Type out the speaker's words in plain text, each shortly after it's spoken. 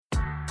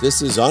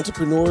This is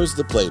Entrepreneurs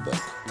the Playbook,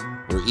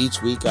 where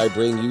each week I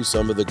bring you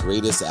some of the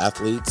greatest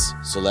athletes,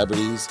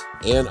 celebrities,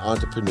 and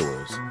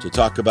entrepreneurs to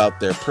talk about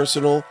their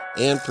personal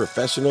and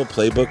professional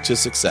playbook to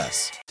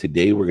success.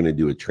 Today we're going to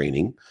do a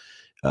training.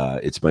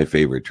 It's my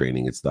favorite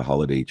training. It's the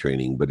holiday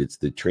training, but it's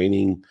the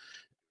training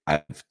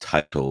I've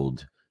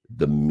titled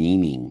The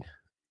Meaning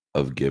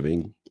of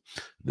Giving,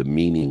 the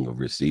meaning of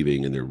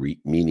receiving, and the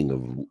meaning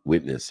of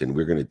witness. And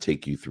we're going to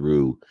take you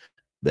through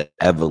the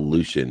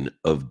evolution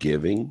of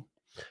giving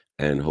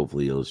and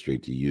hopefully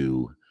illustrate to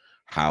you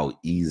how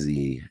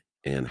easy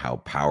and how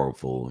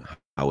powerful,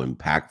 how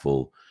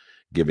impactful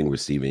giving,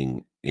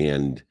 receiving,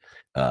 and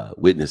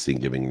witnessing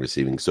giving and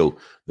receiving. So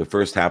the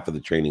first half of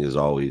the training, as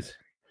always,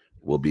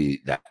 will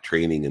be that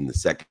training, and the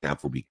second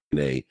half will be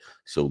Q&A.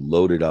 So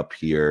load it up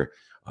here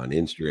on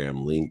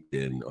Instagram,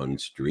 LinkedIn, on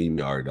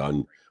StreamYard,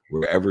 on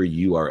wherever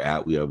you are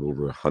at. We have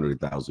over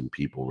 100,000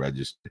 people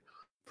registered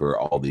for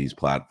all these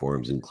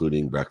platforms,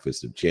 including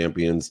Breakfast of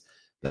Champions.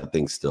 That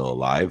thing's still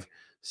alive.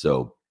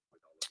 So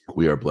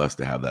we are blessed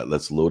to have that.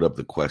 Let's load up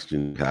the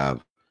question you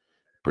have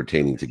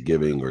pertaining to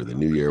giving or the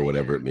new year,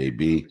 whatever it may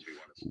be.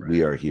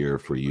 We are here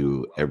for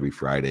you every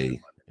Friday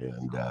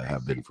and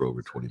have been for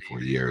over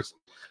 24 years.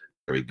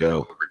 There we go.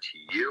 Over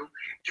to you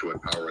to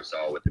empower us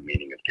all with the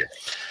meaning of giving.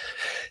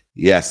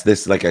 Yes,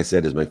 this, like I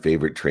said, is my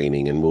favorite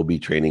training, and we'll be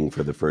training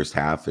for the first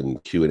half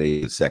and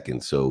Q&A in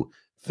second. So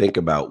think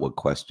about what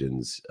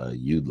questions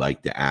you'd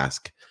like to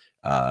ask.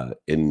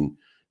 And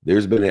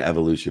there's been an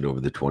evolution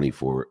over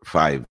the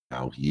 5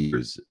 now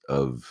years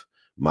of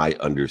my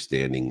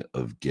understanding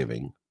of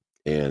giving,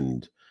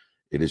 and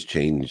it has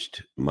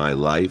changed my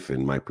life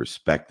and my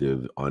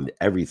perspective on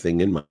everything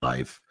in my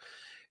life.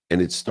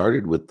 And it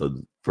started with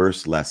the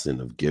first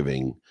lesson of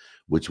giving,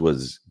 which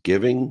was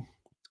giving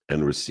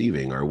and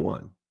receiving are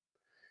one.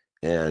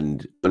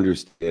 And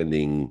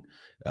understanding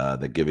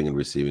that giving and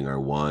receiving are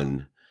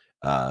one,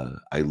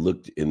 I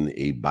looked in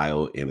a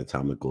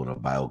bioanatomical and a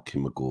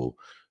biochemical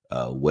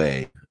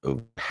way of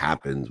what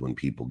happens when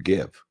people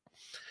give.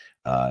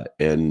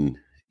 And,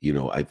 you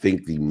know, I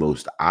think the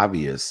most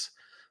obvious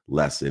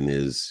lesson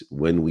is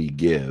when we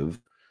give,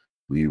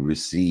 we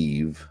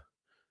receive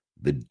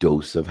the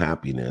dose of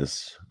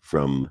happiness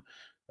from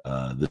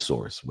the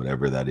source,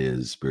 whatever that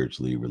is,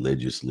 spiritually,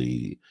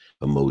 religiously,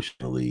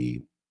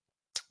 emotionally,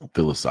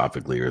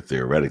 philosophically, or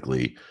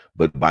theoretically,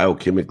 but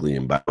biochemically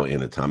and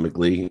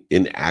bioanatomically,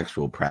 in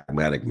actual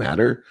pragmatic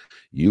matter,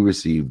 you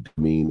receive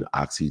dopamine,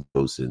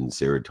 oxytocin,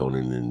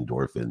 serotonin, and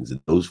endorphins.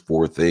 And those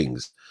four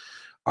things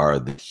are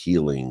the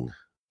healing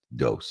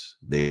dose.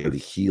 They are the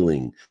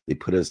healing. They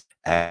put us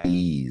at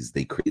ease.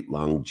 They create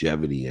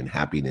longevity and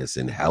happiness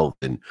and health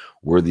and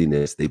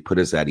worthiness. They put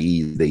us at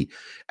ease. They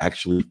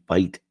actually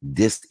fight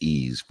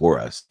dis-ease for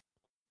us,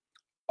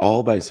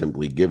 all by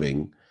simply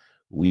giving.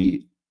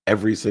 We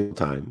every single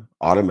time,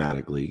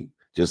 automatically,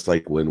 just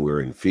like when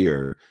we're in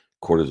fear,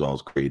 cortisol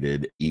is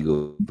created,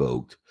 ego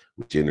evoked,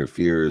 which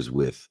interferes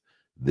with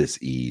this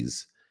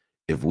ease.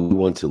 If we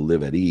want to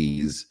live at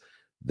ease,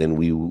 then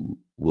we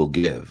will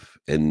give.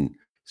 And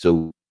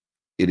so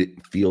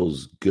it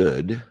feels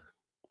good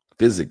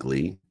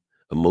physically,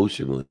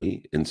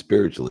 emotionally, and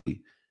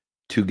spiritually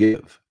to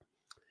give.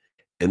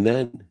 And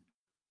then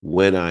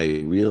when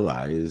I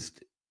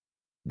realized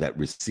that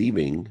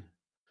receiving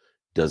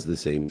does the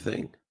same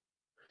thing,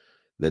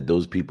 that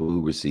those people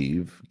who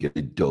receive get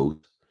a dose,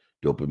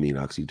 dopamine,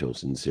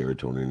 oxytocin,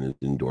 serotonin,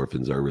 and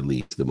endorphins are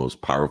released, the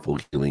most powerful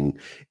healing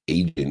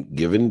agent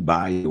given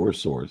by your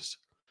source.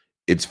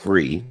 It's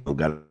free. You don't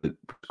got it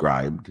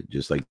prescribed,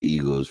 just like the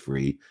ego is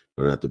free.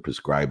 You don't have to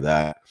prescribe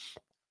that.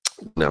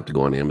 You don't have to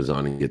go on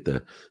Amazon and get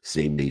the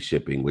same day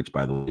shipping, which,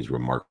 by the way, is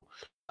remarkable.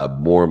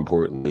 More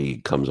importantly,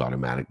 it comes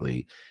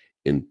automatically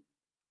in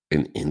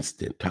an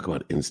instant. Talk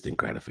about instant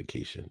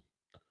gratification.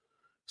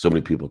 So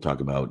many people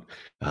talk about,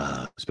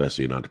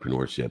 especially in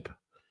entrepreneurship,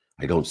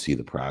 I don't see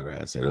the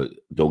progress. I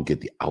don't get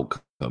the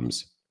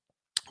outcomes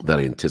that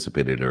I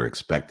anticipated or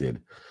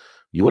expected.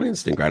 You want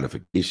instant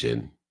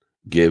gratification,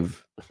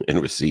 give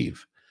and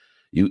receive.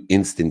 You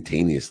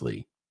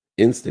instantaneously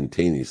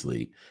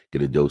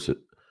get a dose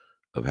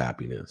of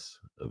happiness,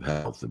 of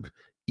health, of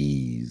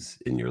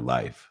ease in your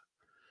life.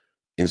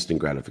 Instant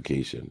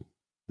gratification.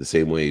 The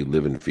same way you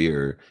live in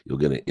fear, you'll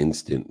get an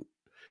instant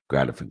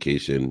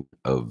gratification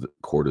of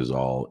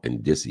cortisol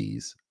and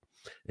dis-ease,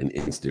 an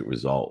instant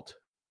result,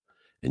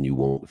 and you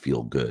won't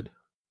feel good.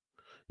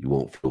 You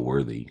won't feel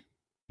worthy.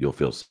 You'll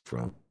feel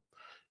from.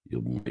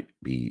 You'll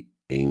be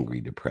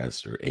angry,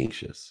 depressed, or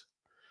anxious.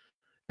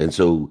 And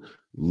so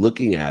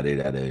looking at it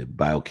at a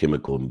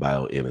biochemical and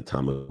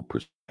bioanatomical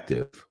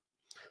perspective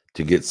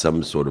to get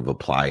some sort of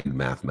applied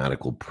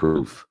mathematical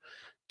proof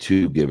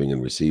to giving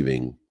and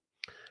receiving,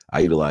 I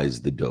utilize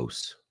the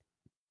dose,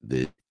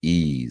 the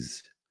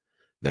ease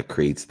that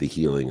creates the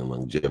healing and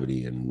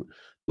longevity and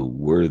the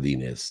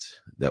worthiness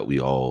that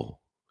we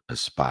all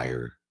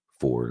aspire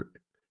for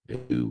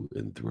and do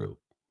and through.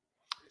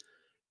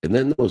 And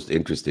then the most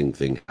interesting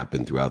thing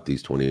happened throughout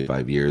these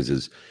 25 years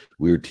is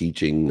we were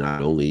teaching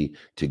not only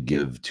to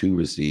give to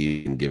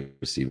receive and give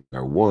receive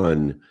are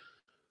one,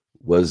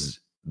 was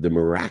the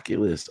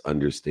miraculous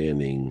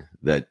understanding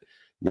that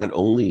not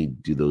only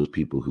do those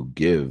people who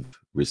give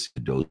receive a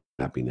dose of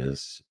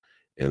happiness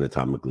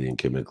anatomically and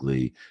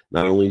chemically,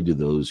 not only do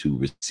those who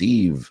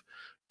receive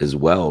as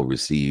well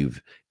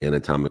receive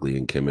anatomically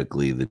and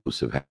chemically the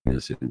dose of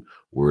happiness and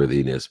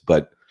worthiness,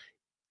 but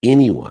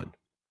anyone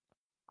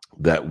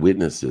that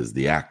witnesses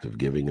the act of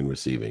giving and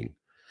receiving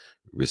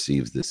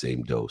receives the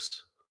same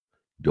dose.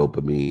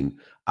 Dopamine,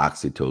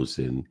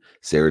 oxytocin,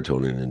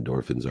 serotonin, and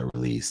endorphins are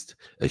released,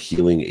 a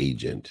healing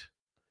agent,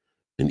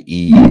 an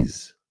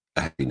ease,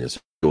 a happiness,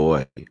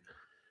 joy,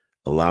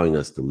 allowing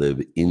us to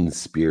live in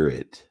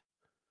spirit,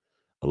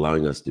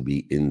 allowing us to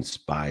be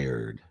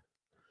inspired,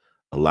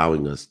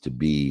 allowing us to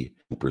be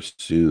and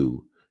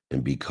pursue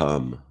and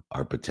become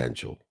our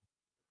potential,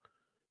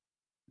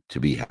 to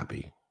be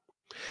happy.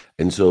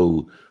 And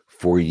so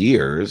for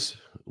years,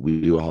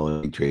 we do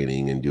holiday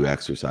training and do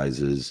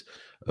exercises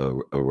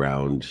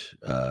around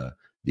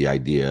the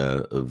idea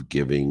of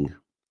giving,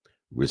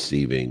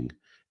 receiving,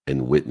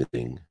 and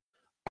witnessing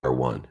are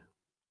one.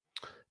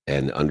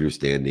 And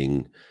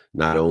understanding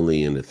not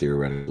only in a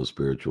theoretical,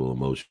 spiritual,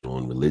 emotional,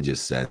 and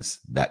religious sense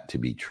that to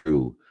be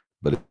true,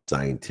 but in a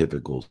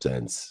scientific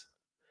sense,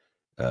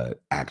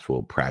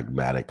 actual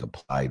pragmatic,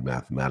 applied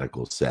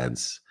mathematical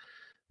sense,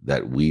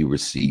 that we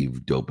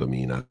receive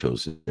dopamine,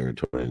 oxytocin,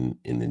 serotonin,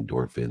 and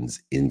endorphins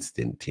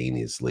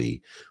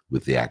instantaneously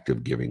with the act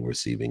of giving,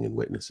 receiving, and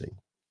witnessing.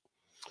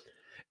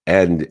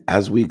 And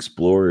as we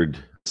explored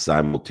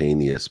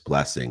simultaneous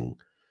blessing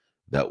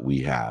that we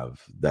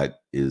have, that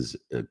is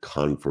a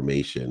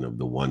confirmation of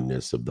the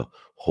oneness, of the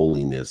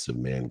holiness of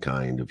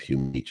mankind, of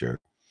human nature,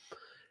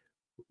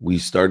 we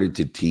started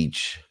to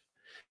teach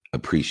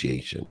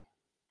appreciation.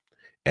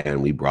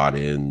 And we brought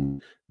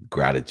in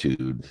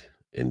gratitude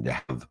and to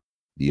have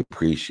the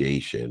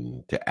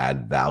appreciation to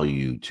add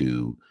value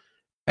to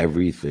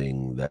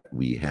everything that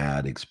we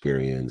had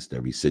experienced,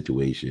 every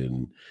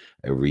situation,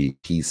 every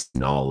piece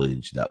of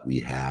knowledge that we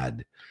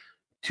had,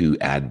 to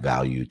add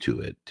value to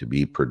it, to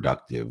be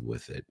productive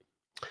with it.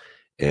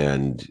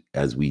 And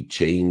as we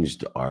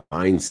changed our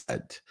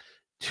mindset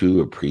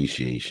to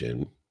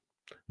appreciation,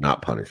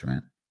 not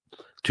punishment,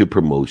 to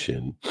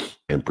promotion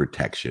and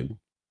protection,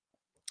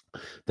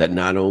 that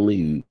not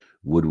only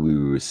would we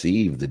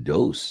receive the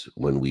dose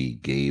when we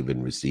gave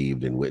and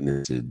received and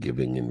witnessed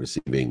giving and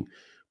receiving,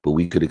 but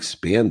we could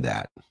expand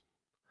that,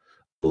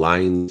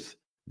 align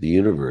the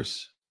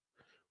universe.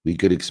 We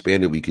could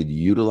expand it. We could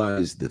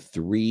utilize the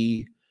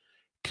three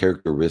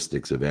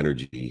characteristics of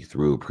energy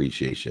through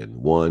appreciation.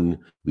 One,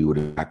 we would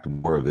attract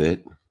more of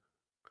it.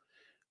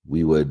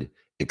 We would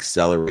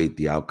accelerate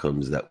the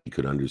outcomes that we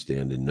could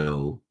understand and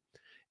know,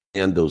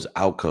 and those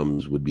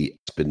outcomes would be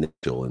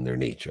exponential in their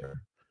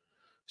nature.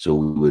 So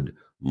we would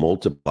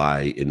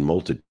multiply in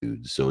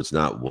multitudes. So it's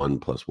not 1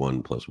 +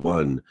 1 +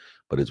 1,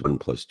 but it's 1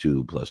 +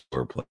 2 +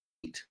 4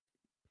 + 8.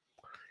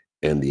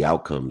 And the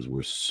outcomes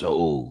were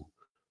so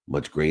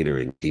much greater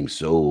and came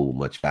so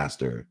much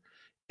faster.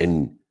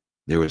 And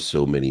there were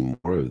so many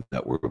more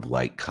that were of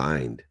like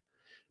kind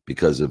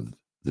because of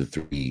the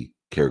three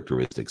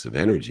characteristics of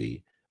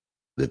energy,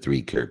 the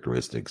three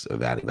characteristics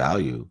of adding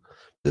value,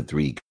 the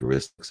three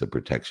characteristics of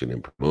protection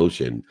and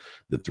promotion,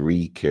 the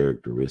three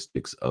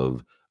characteristics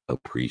of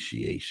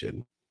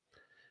appreciation,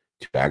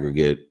 to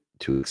aggregate,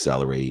 to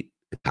accelerate,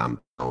 to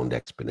compound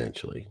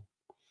exponentially.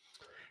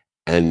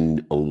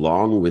 And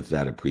along with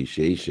that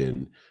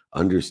appreciation,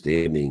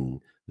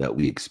 understanding that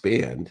we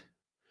expand,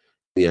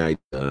 the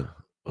idea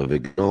of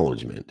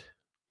acknowledgement.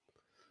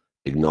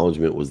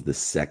 Acknowledgement was the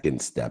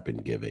second step in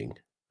giving.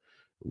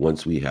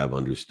 Once we have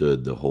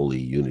understood the holy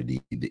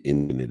unity, the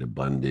infinite,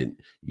 abundant,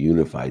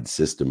 unified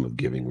system of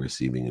giving,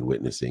 receiving, and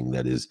witnessing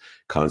that is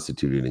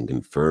constituted and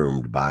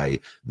confirmed by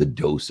the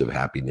dose of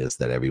happiness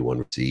that everyone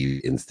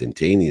receives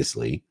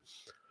instantaneously,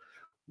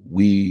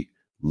 we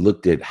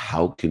looked at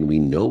how can we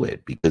know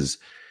it? Because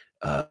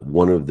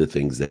one of the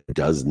things that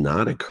does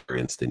not occur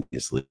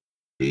instantaneously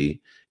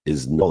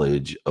is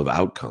knowledge of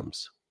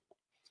outcomes.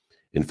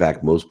 In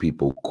fact, most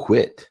people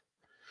quit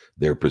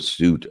their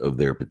pursuit of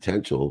their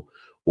potential,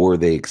 or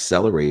they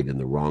accelerate in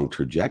the wrong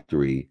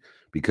trajectory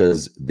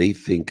because they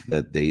think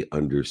that they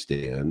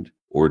understand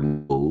or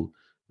know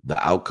the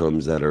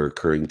outcomes that are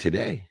occurring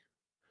today.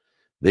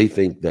 They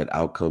think that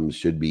outcomes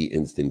should be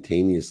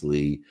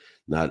instantaneously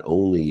not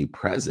only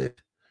present,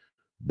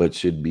 but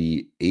should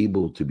be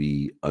able to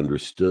be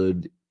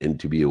understood and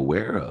to be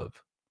aware of.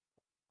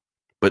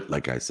 But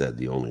like I said,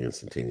 the only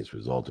instantaneous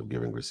result of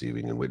giving,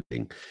 receiving, and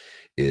witnessing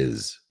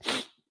is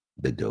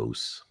the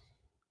dose.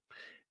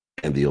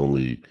 And the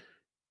only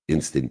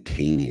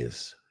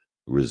instantaneous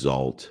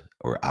result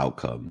or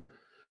outcome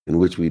in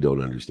which we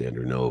don't understand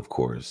or know, of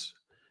course,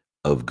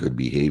 of good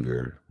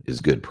behavior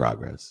is good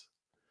progress.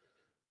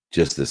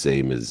 Just the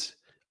same as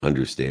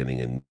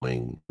understanding and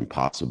knowing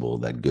impossible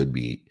that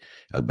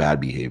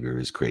bad behavior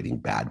is creating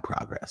bad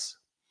progress.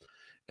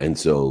 And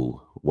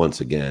so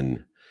once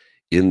again,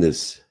 in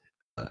this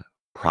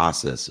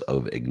process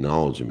of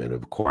acknowledgement,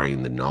 of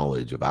acquiring the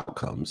knowledge of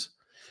outcomes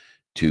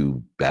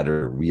to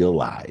better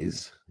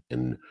realize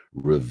and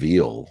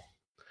reveal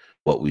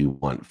what we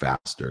want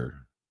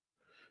faster,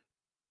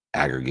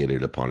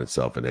 aggregated upon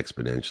itself and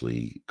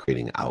exponentially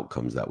creating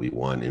outcomes that we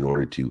want. In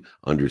order to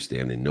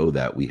understand and know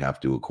that, we have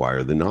to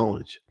acquire the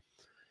knowledge.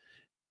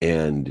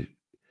 And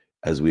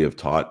as we have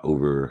taught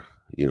over,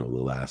 the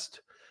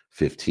last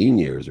 15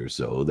 years or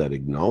so, that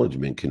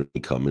acknowledgement can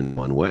come in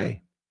one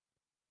way.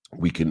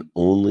 We can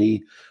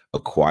only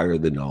acquire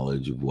the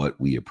knowledge of what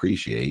we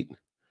appreciate,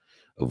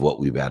 of what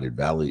we've added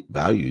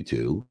value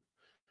to,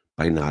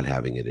 by not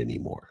having it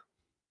anymore.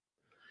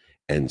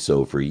 And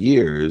so for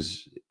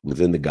years,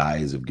 within the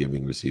guise of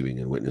giving, receiving,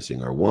 and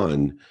witnessing are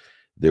one,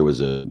 there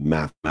was a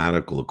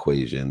mathematical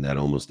equation that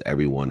almost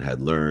everyone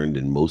had learned,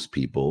 and most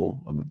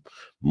people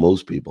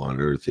on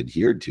earth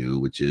adhered to,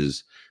 which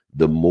is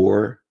the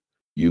more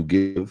you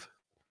give,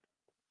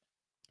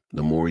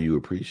 the more you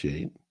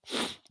appreciate,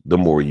 the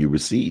more you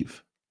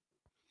receive.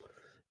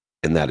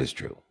 And that is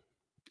true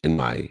in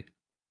my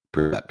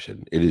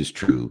perception. It is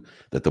true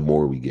that the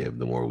more we give,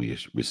 the more we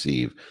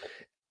receive.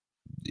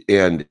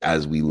 And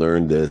as we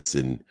learn this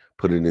and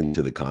put it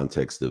into the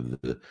context of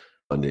the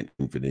abundant,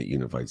 infinite,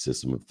 unified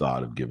system of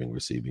thought of giving,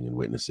 receiving, and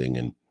witnessing,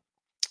 and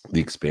the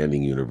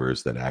expanding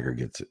universe that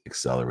aggregates,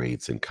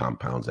 accelerates, and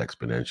compounds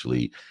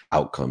exponentially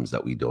outcomes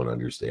that we don't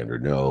understand or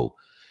know,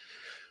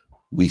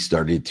 we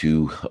started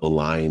to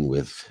align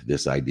with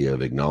this idea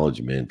of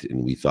acknowledgement.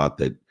 And we thought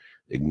that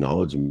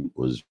acknowledgement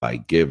was by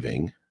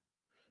giving,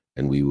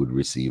 and we would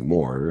receive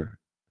more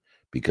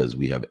because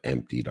we have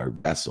emptied our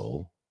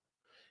vessel.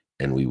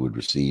 And we would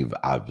receive,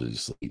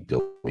 obviously,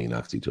 dopamine,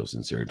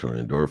 oxytocin,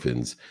 serotonin,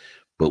 endorphins,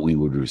 but we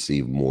would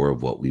receive more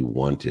of what we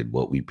wanted,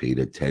 what we paid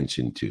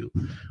attention to,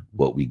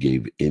 what we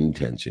gave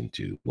intention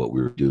to, what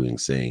we were doing,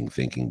 saying,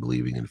 thinking,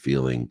 believing, and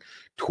feeling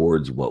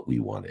towards what we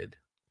wanted.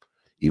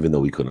 Even though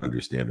we couldn't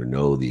understand or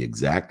know the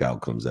exact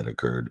outcomes that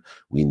occurred,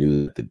 we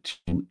knew that the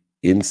two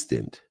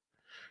instant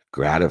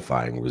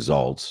gratifying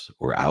results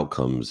or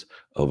outcomes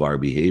of our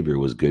behavior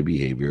was good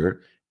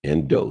behavior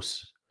and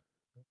dose.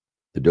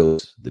 The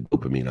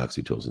dopamine,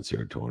 oxytocin,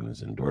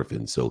 serotonin, and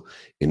endorphins. So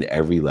in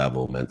every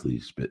level,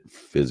 mentally,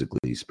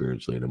 physically,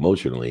 spiritually, and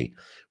emotionally,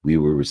 we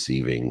were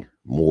receiving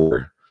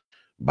more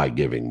by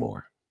giving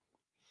more.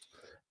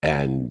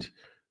 And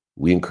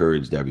we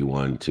encouraged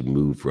everyone to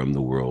move from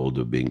the world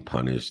of being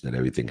punished, that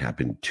everything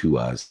happened to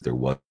us, there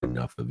wasn't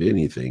enough of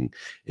anything,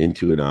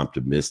 into an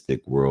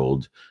optimistic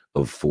world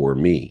of for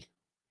me,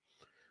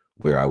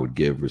 where I would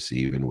give,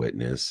 receive, and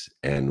witness,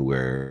 and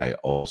where I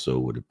also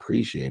would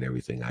appreciate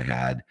everything I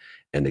had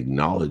and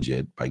acknowledge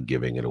it by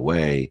giving it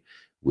away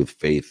with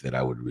faith that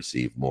I would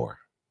receive more.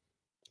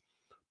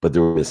 But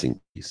there was a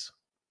missing piece.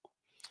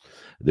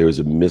 There was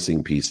a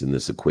missing piece in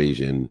this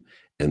equation,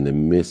 and the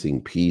missing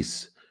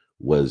piece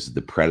was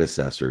the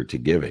predecessor to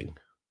giving.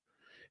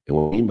 And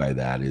what I mean by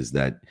that is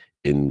that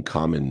in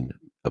common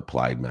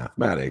applied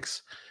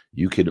mathematics,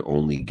 you can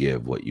only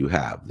give what you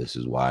have. This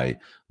is why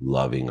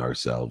loving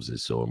ourselves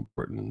is so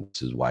important.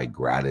 This is why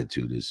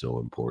gratitude is so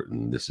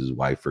important. This is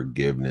why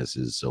forgiveness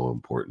is so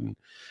important.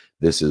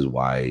 This is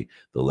why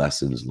the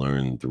lessons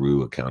learned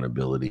through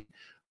accountability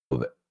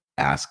of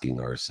asking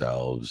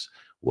ourselves,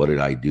 what did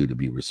I do to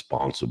be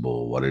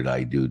responsible? What did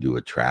I do to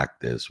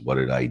attract this? What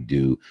did I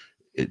do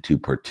to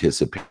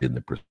participate in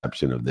the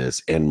perception of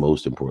this? And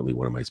most importantly,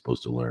 what am I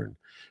supposed to learn?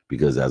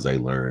 Because as I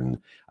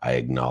learn, I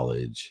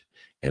acknowledge,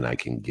 and I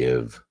can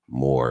give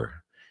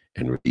more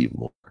and receive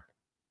more.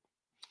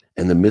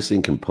 And the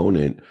missing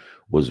component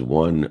was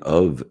one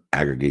of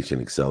aggregation,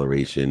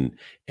 acceleration,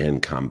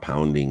 and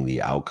compounding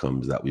the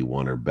outcomes that we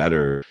want or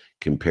better,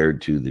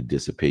 compared to the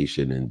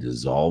dissipation and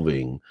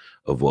dissolving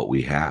of what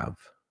we have.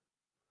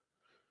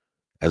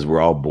 As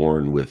we're all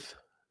born with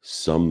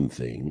some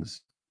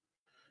things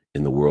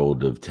in the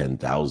world of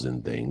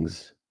 10,000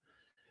 things,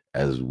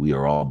 as we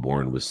are all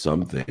born with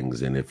some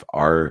things, and if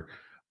our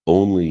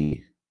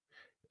only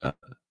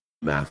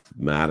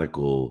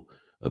mathematical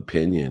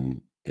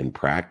opinion and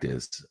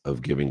practice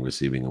of giving,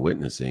 receiving, and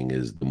witnessing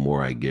is the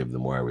more I give, the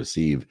more I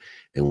receive,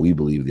 and we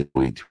believe the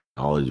way to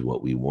acknowledge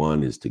what we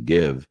want is to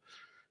give,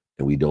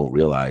 and we don't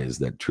realize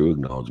that true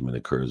acknowledgement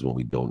occurs when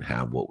we don't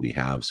have what we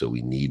have, so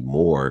we need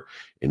more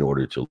in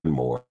order to learn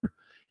more.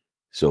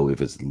 So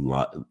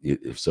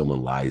if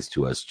someone lies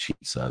to us,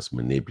 cheats us,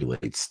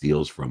 manipulates,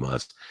 steals from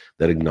us,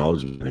 that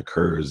acknowledgement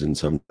occurs, and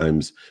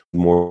sometimes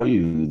more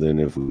value than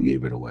if we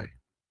gave it away.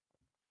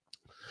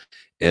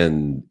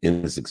 And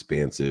in this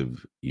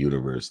expansive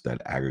universe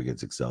that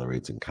aggregates,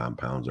 accelerates, and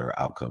compounds our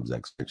outcomes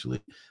exponentially,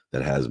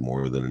 that has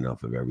more than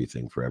enough of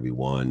everything for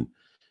everyone,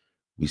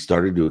 we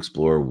started to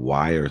explore,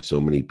 why are so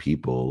many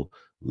people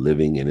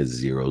living in a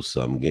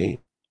zero-sum game?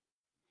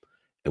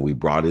 And we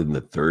brought in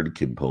the third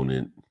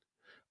component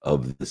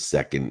of the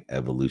second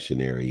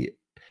evolutionary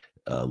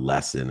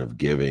lesson of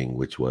giving,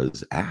 which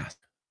was ask.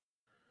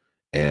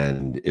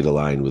 And it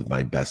aligned with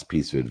my best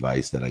piece of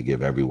advice that I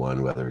give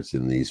everyone, whether it's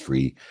in these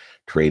free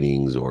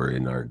trainings or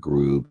in our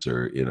groups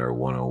or in our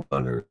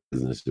one-on-one or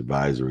business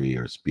advisory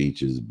or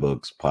speeches,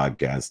 books,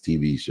 podcasts,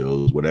 TV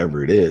shows,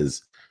 whatever it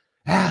is.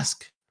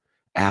 Ask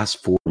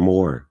for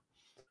more.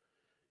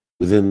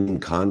 Within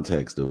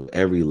context of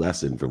every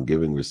lesson, from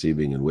giving,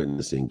 receiving, and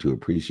witnessing to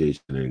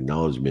appreciation and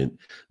acknowledgement,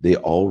 they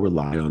all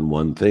rely on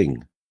one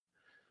thing.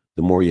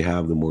 The more you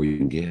have, the more you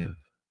can give.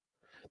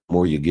 The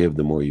more you give,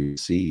 the more you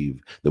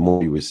receive. The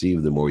more you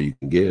receive, the more you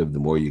can give. The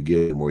more you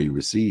give, the more you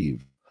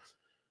receive.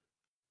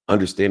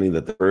 Understanding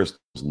that the first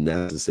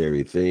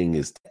necessary thing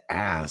is to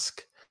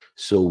ask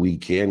so we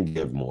can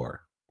give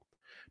more,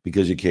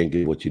 because you can't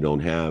give what you don't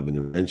have. And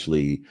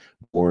eventually,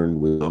 born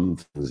with some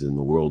things in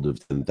the world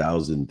of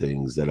 10,000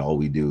 things, that all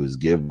we do is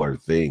give our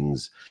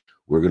things,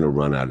 we're going to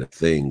run out of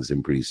things.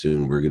 And pretty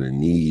soon we're going to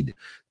need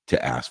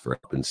to ask for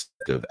help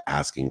instead of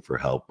asking for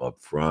help up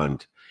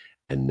front,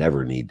 and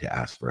never need to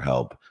ask for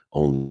help,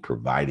 only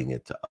providing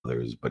it to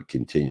others, but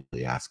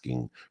continually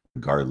asking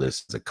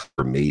regardless, as a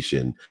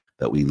confirmation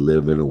that we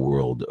live in a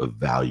world of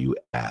value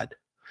add.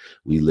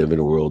 We live in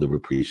a world of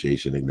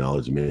appreciation,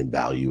 acknowledgement, and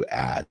value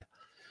add.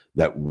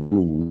 That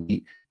when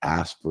we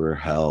ask for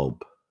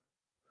help,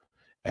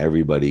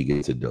 everybody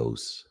gets a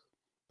dose.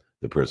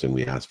 The person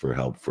we ask for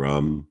help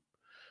from,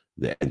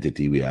 the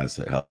entity we ask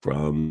for help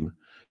from,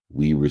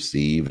 we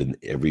receive, and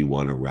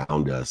everyone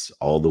around us,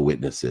 all the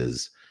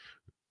witnesses,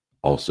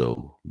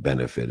 also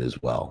benefit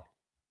as well.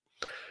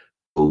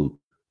 So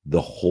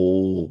the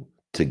whole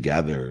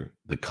together,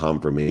 the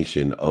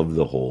confirmation of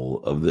the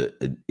whole, of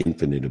the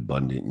infinite,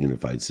 abundant,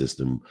 unified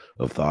system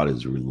of thought,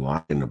 is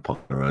relying upon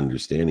our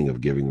understanding of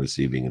giving,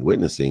 receiving, and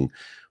witnessing,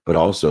 but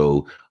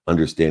also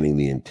understanding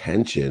the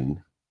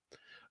intention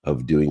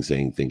of doing,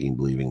 saying, thinking,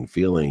 believing, and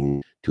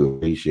feeling to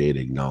appreciate,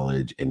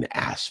 acknowledge, and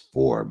ask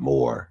for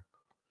more.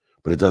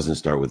 But it doesn't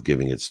start with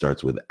giving. It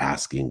starts with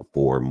asking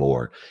for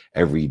more.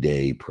 Every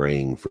day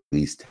praying for at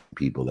least 10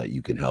 people that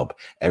you can help.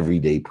 Every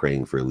day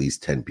praying for at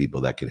least 10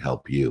 people that can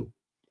help you.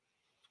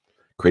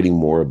 Creating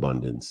more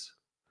abundance.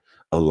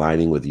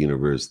 Aligning with the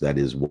universe that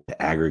is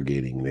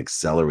aggregating and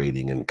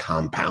accelerating and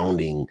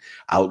compounding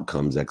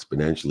outcomes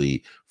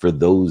exponentially for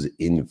those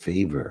in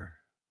favor,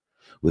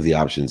 with the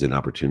options and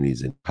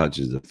opportunities and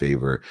touches of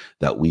favor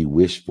that we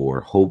wish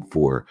for, hope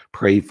for,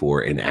 pray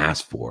for, and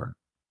ask for.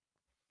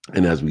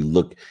 And as we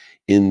look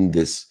in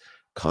this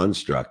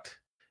construct,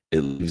 it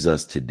leaves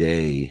us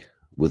today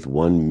with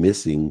one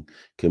missing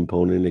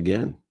component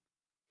again.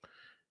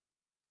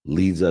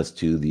 Leads us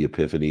to the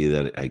epiphany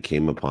that I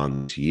came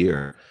upon this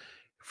year,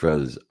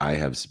 because I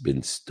have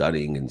been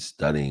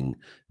studying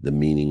the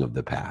meaning of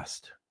the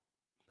past,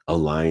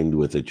 aligned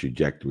with a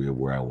trajectory of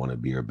where I want to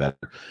be or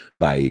better,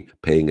 by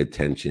paying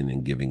attention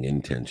and giving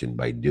intention,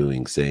 by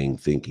doing, saying,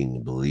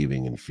 thinking,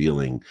 believing, and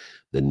feeling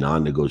the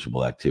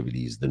non-negotiable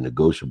activities, the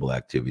negotiable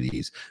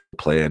activities,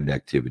 planned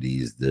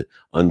activities, the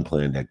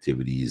unplanned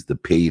activities, the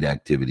paid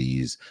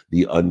activities,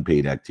 the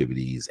unpaid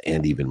activities,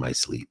 and even my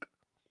sleep.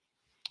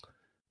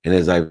 And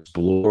as I've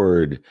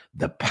explored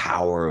the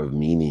power of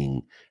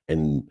meaning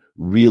and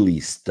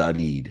really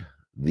studied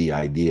the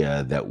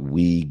idea that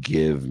we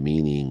give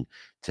meaning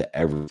to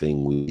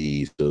everything we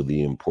see, so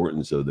the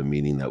importance of the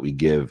meaning that we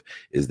give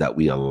is that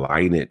we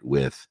align it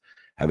with,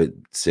 have it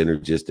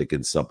synergistic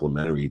and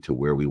supplementary to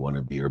where we want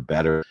to be or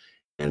better,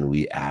 and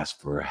we ask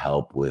for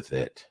help with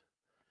it,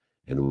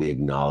 and we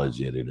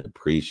acknowledge it and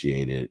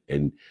appreciate it,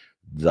 and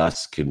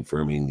thus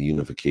confirming the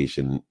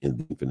unification in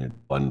the infinite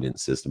abundant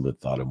system of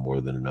thought of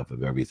more than enough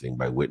of everything,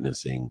 by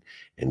witnessing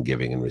and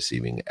giving and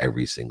receiving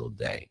every single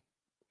day.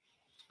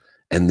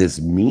 And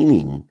this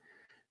meaning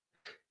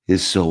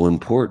is so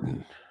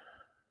important.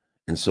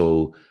 And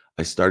so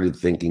I started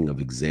thinking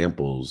of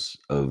examples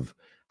of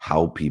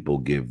how people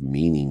give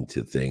meaning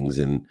to things.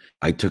 And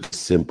I took a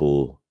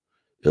simple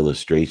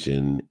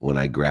illustration when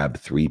I grabbed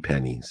 3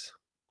 pennies.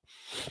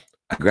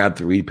 I grabbed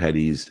 3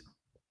 pennies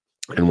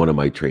in one of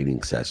my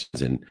training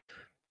sessions, and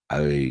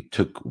I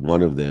took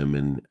one of them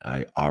and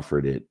I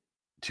offered it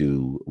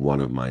to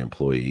one of my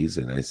employees,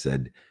 and I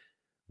said,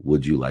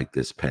 "Would you like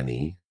this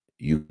penny?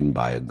 You can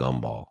buy a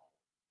gumball."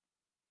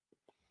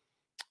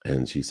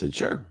 And she said,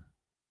 "Sure."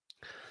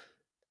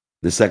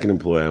 The second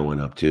employee I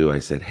went up to, I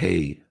said,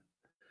 "Hey,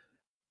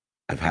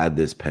 I've had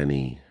this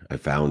penny. I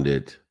found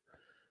it,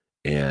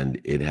 and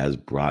it has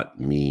brought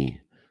me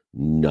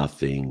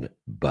nothing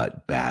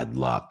but bad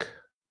luck.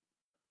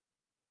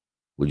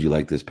 Would you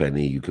like this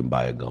penny? You can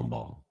buy a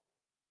gumball."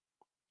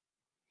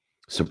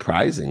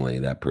 Surprisingly,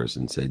 that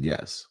person said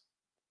yes.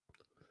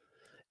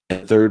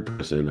 And third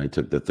person, I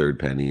took the third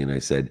penny and I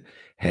said,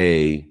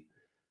 "Hey,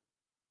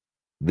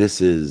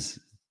 this is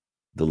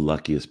the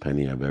luckiest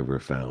penny I've ever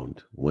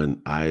found.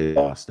 When I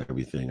lost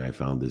everything, I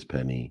found this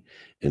penny,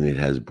 and it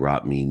has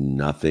brought me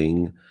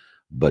nothing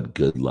but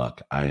good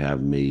luck. I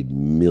have made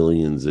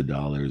millions of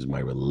dollars. My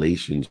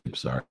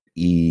relationships are at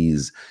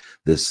ease.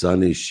 The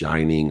sun is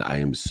shining. I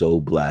am so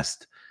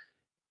blessed.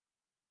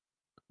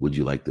 Would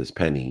you like this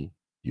penny?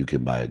 You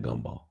can buy a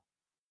gumball."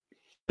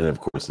 And of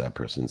course, that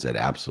person said,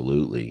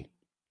 "Absolutely."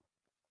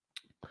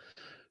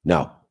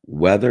 Now,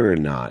 whether or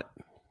not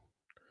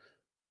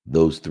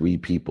those 3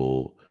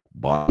 people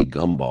bought a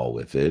gumball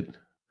with it,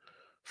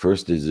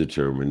 first is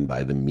determined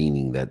by the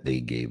meaning that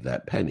they gave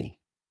that penny.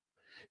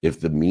 If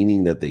the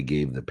meaning that they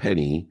gave the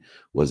penny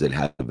was it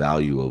had the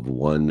value of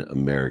 1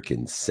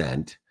 American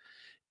cent,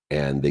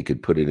 and they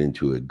could put it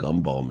into a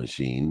gumball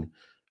machine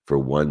for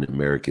 1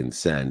 American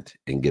cent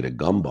and get a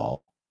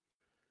gumball,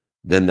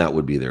 then that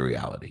would be their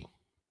reality.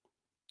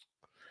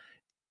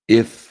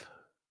 If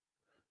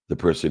the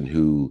person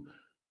who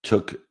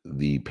took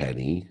the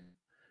penny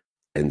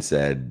and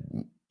said,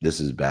 this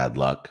is bad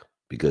luck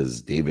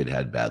because David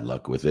had bad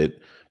luck with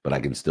it, but I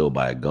can still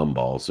buy a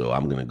gumball, so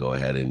I'm going to go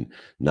ahead and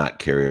not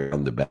carry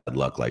on the bad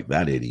luck like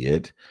that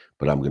idiot,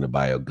 but I'm going to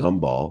buy a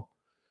gumball,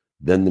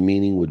 then the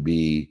meaning would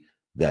be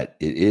that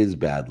it is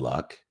bad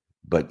luck,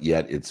 but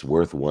yet it's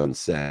worth 1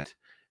 cent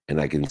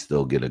and I can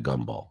still get a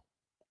gumball.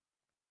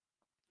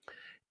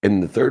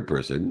 And the third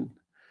person,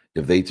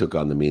 if they took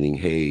on the meaning,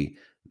 hey,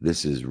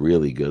 this is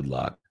really good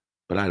luck,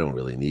 but I don't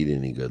really need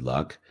any good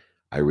luck.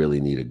 I really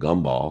need a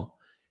gumball.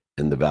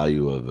 And the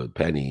value of a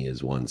penny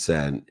is 1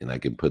 cent, and I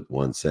can put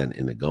 1 cent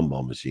in a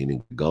gumball machine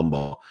and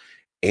gumball,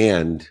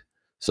 and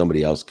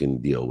somebody else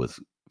can deal with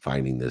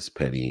finding this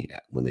penny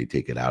when they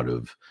take it out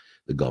of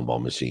the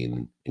gumball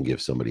machine and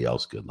give somebody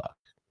else good luck.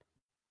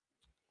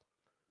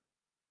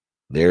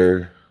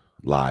 There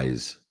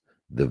lies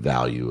the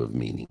value of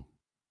meaning.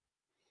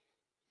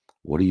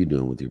 What are you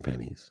doing with your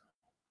pennies?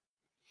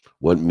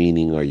 What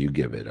meaning are you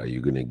give it? Are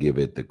you going to give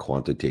it the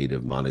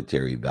quantitative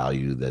monetary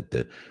value that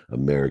the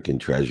American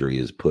Treasury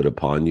has put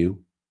upon you?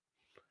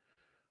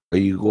 Are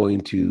you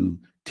going to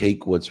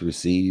take what's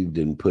received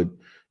and put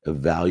a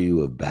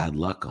value of bad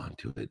luck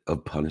onto it,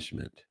 of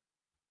punishment?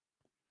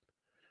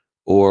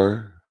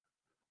 Or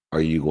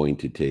are you going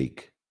to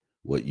take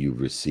what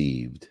you've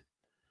received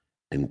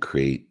and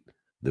create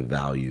the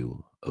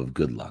value of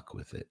good luck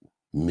with it?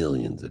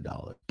 Millions of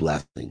dollars,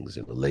 blessings,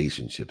 and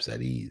relationships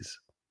at ease.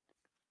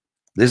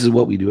 This is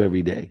what we do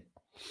every day.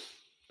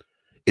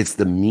 It's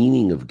the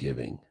meaning of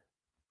giving,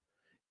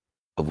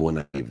 of when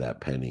I gave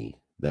that penny,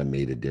 that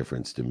made a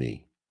difference to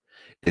me.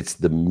 It's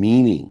the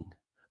meaning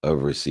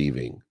of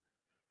receiving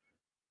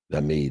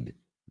that made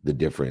the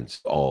difference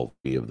to all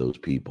three of those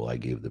people I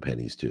gave the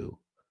pennies to.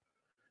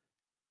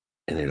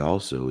 And it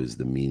also is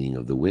the meaning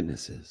of the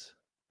witnesses,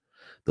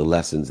 the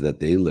lessons that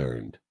they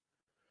learned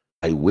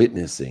by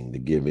witnessing the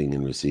giving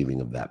and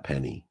receiving of that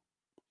penny.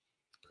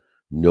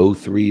 No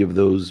three of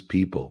those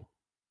people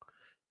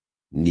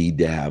need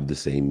to have the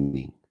same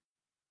meaning.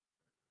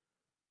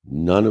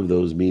 None of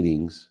those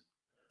meanings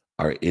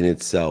are in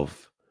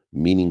itself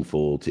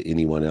meaningful to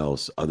anyone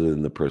else other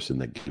than the person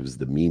that gives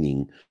the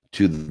meaning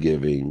to the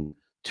giving,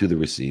 to the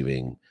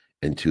receiving,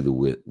 and to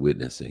the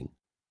witnessing.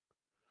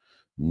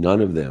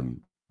 None of them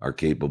are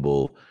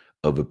capable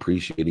of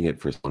appreciating it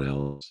for someone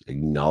else,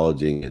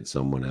 acknowledging it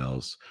someone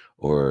else,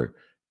 or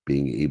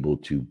being able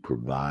to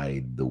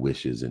provide the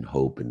wishes and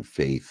hope and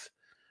faith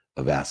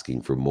of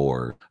asking for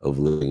more, of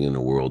living in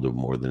a world of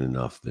more than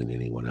enough than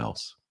anyone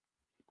else.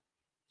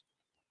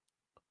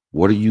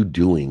 What are you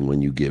doing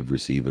when you give,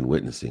 receive, and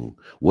witnessing?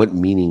 What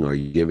meaning are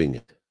you giving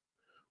it?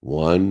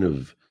 One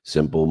of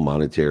simple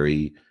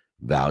monetary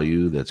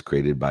value that's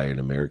created by an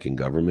American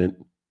government?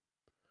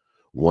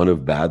 One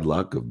of bad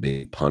luck, of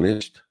being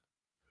punished?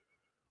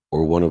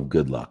 Or one of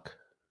good luck?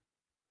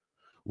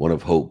 One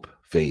of hope,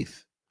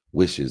 faith,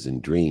 wishes,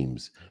 and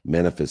dreams,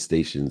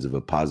 manifestations of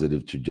a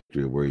positive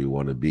trajectory of where you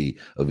want to be,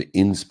 of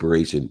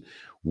inspiration.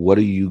 What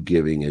are you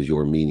giving as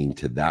your meaning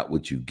to that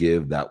which you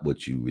give, that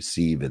which you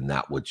receive, and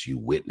that which you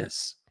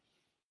witness?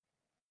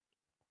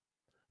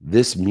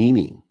 This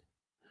meaning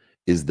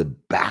is the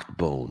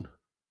backbone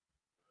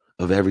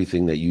of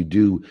everything that you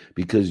do,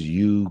 because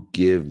you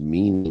give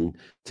meaning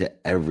to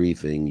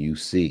everything you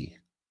see.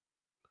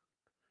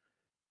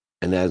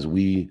 And as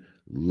we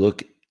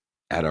look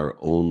at our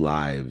own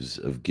lives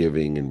of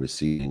giving and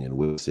receiving and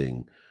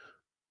witnessing,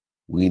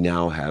 we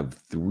now have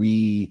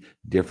 3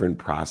 different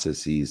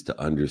processes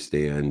to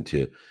understand,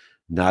 to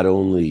not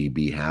only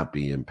be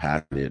happy and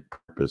passionate,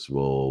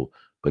 purposeful,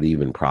 but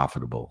even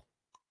profitable.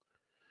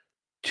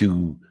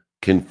 To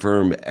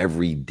confirm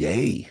every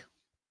day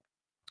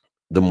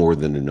the more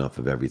than enough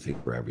of everything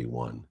for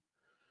everyone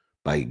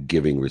by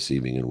giving,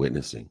 receiving, and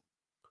witnessing.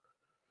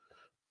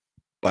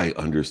 By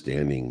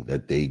understanding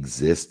that they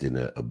exist in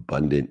an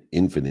abundant,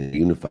 infinite,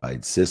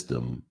 unified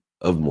system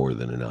of more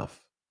than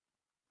enough,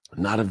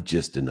 not of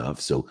just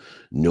enough. So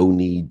no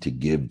need to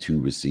give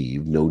to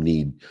receive, no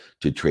need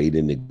to trade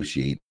and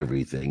negotiate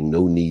everything,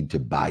 no need to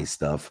buy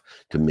stuff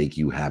to make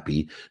you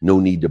happy, no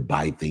need to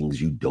buy things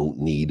you don't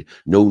need,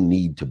 no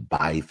need to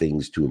buy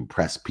things to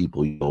impress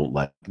people you don't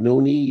like,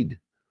 no need.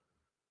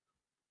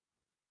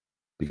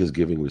 Because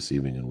giving,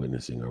 receiving, and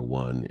witnessing are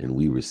one, and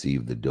we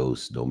receive the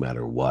dose no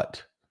matter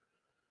what.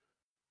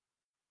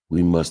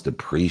 We must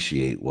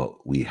appreciate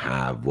what we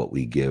have, what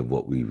we give,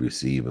 what we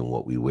receive, and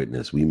what we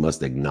witness. We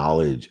must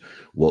acknowledge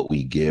what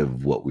we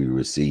give, what we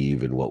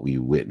receive, and what we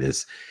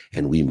witness,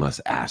 and we must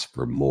ask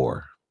for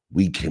more.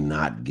 We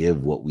cannot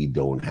give what we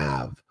don't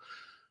have.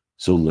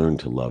 So learn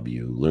to love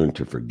you, learn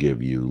to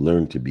forgive you,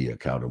 learn to be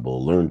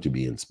accountable, learn to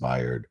be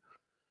inspired,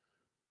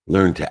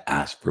 learn to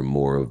ask for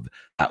more of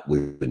that which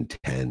you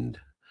intend,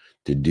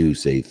 to do,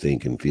 say,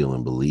 think, and feel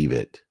and believe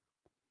it.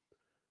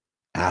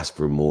 Ask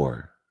for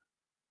more.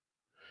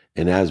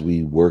 And as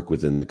we work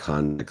within the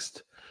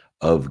context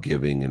of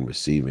giving and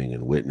receiving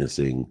and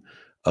witnessing,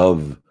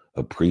 of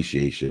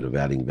appreciation, of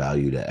adding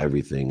value to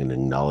everything and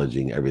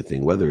acknowledging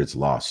everything, whether it's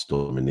lost,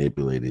 stolen,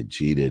 manipulated,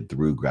 cheated,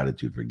 through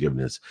gratitude,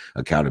 forgiveness,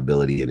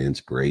 accountability, and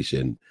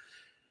inspiration,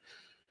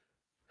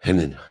 and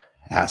then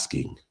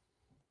asking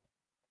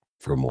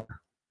for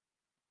more.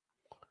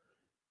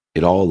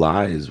 It all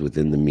lies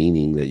within the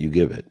meaning that you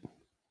give it.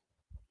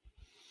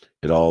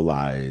 It all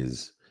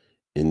lies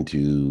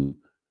into,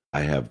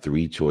 I have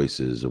three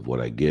choices of what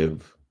I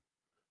give,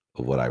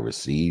 of what I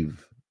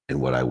receive,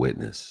 and what I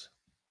witness.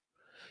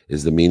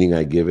 Is the meaning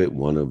I give it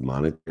one of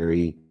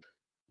monetary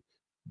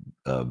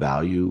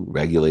value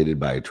regulated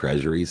by a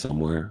treasury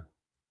somewhere?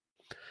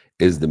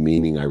 Is the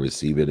meaning I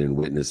receive it and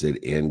witness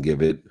it and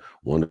give it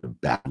one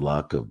of bad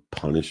luck, of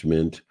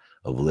punishment,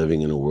 of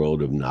living in a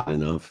world of not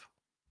enough?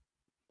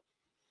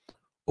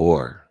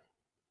 Or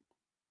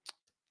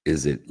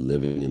is it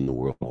living in the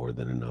world more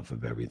than enough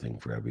of everything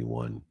for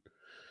everyone?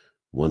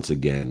 Once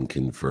again,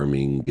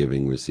 confirming,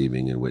 giving,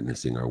 receiving, and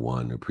witnessing are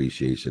one.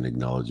 Appreciation,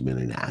 acknowledgement,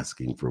 and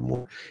asking for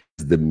more.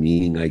 Is the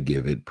meaning I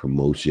give it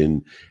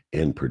promotion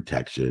and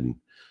protection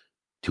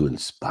to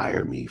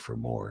inspire me for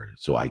more,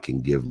 so I can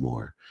give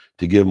more,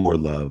 to give more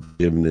love,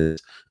 forgiveness,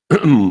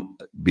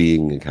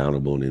 being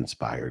accountable and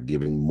inspired,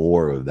 giving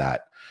more of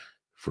that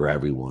for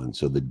everyone.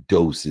 So the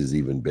dose is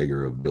even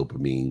bigger of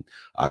dopamine,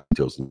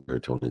 oxytocin,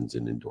 serotonins,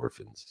 and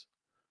endorphins.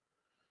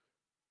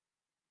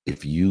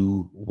 If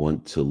you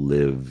want to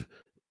live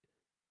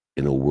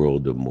in a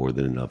world of more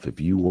than enough,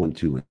 if you want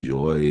to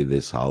enjoy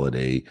this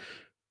holiday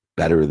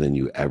better than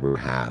you ever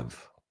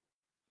have,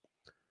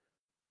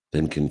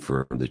 then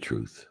confirm the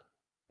truth.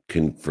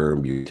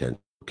 Confirm your intent.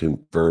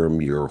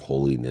 Confirm your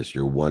holiness,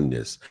 your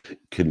oneness.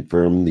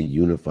 Confirm the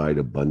unified,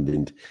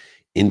 abundant,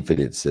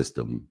 infinite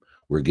system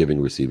where giving,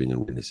 receiving,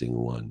 and witnessing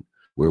one,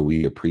 where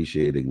we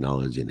appreciate,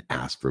 acknowledge, and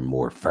ask for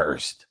more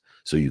first,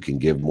 so you can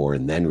give more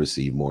and then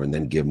receive more and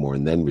then give more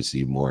and then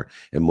receive more.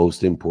 And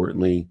most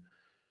importantly,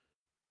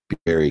 be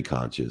very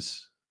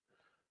conscious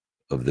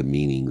of the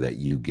meaning that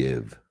you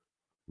give,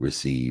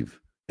 receive,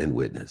 and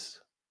witness.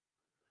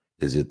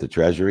 Is it the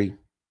treasury?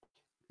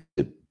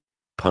 Is it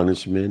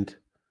punishment?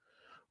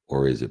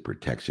 Or is it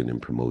protection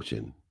and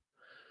promotion?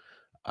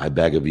 I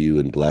beg of you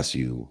and bless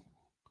you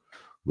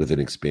with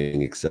an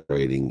expanding,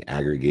 accelerating,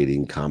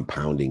 aggregating,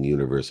 compounding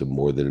universe of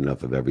more than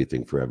enough of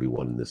everything for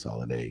everyone in this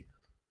holiday.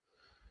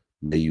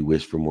 May you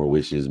wish for more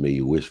wishes. May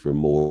you wish for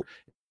more.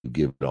 You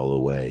give it all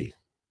away.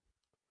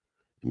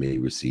 May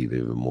you receive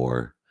even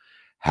more.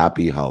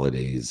 Happy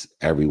holidays,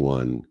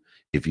 everyone.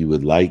 If you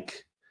would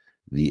like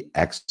the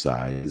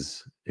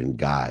exercise and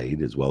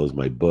guide, as well as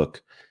my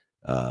book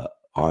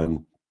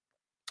on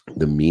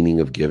the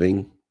meaning of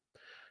giving,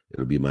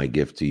 it'll be my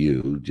gift to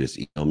you. Just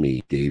email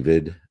me,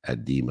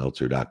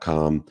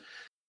 david@dmeltzer.com.